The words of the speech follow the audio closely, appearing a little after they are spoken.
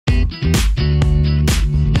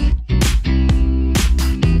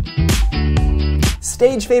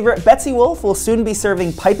Stage favorite Betsy Wolfe will soon be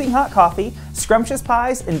serving piping hot coffee, scrumptious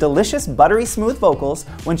pies, and delicious buttery smooth vocals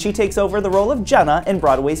when she takes over the role of Jenna in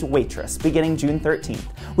Broadway's Waitress, beginning June 13th.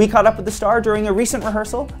 We caught up with the star during a recent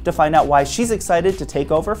rehearsal to find out why she's excited to take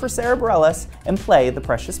over for Sarah Bareilles and play the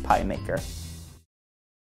precious pie maker.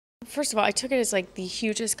 First of all, I took it as like the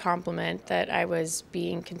hugest compliment that I was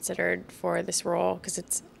being considered for this role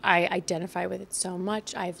because I identify with it so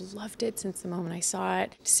much. I've loved it since the moment I saw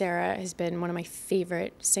it. Sarah has been one of my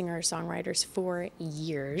favorite singer-songwriters for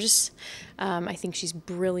years. I think she's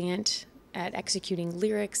brilliant at executing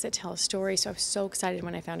lyrics that tell a story, so I was so excited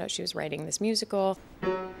when I found out she was writing this musical.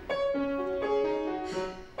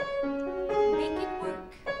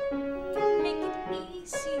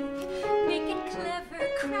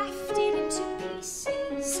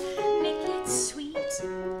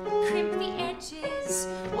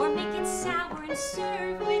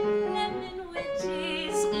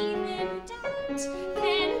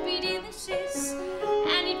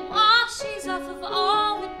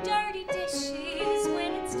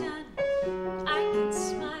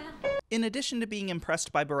 In addition to being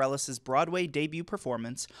impressed by Bareilles' Broadway debut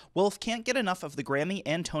performance, Wolfe can't get enough of the Grammy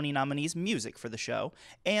and Tony nominees' music for the show,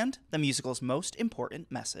 and the musical's most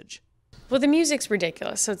important message. Well, the music's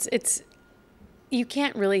ridiculous, so it's you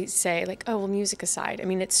can't really say, like, oh, well, music aside. I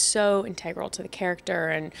mean, it's so integral to the character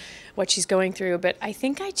and what she's going through, but I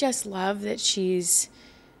think I just love that she's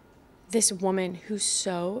this woman who's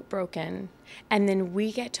so broken, and then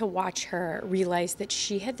we get to watch her realize that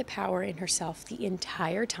she had the power in herself the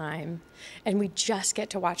entire time, and we just get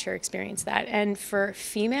to watch her experience that. And for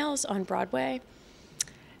females on Broadway,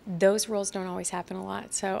 those roles don't always happen a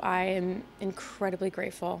lot, so I am incredibly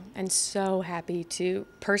grateful and so happy to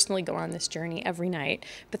personally go on this journey every night,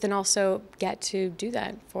 but then also get to do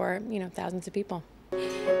that for, thousands of people.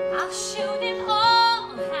 I'll show them all.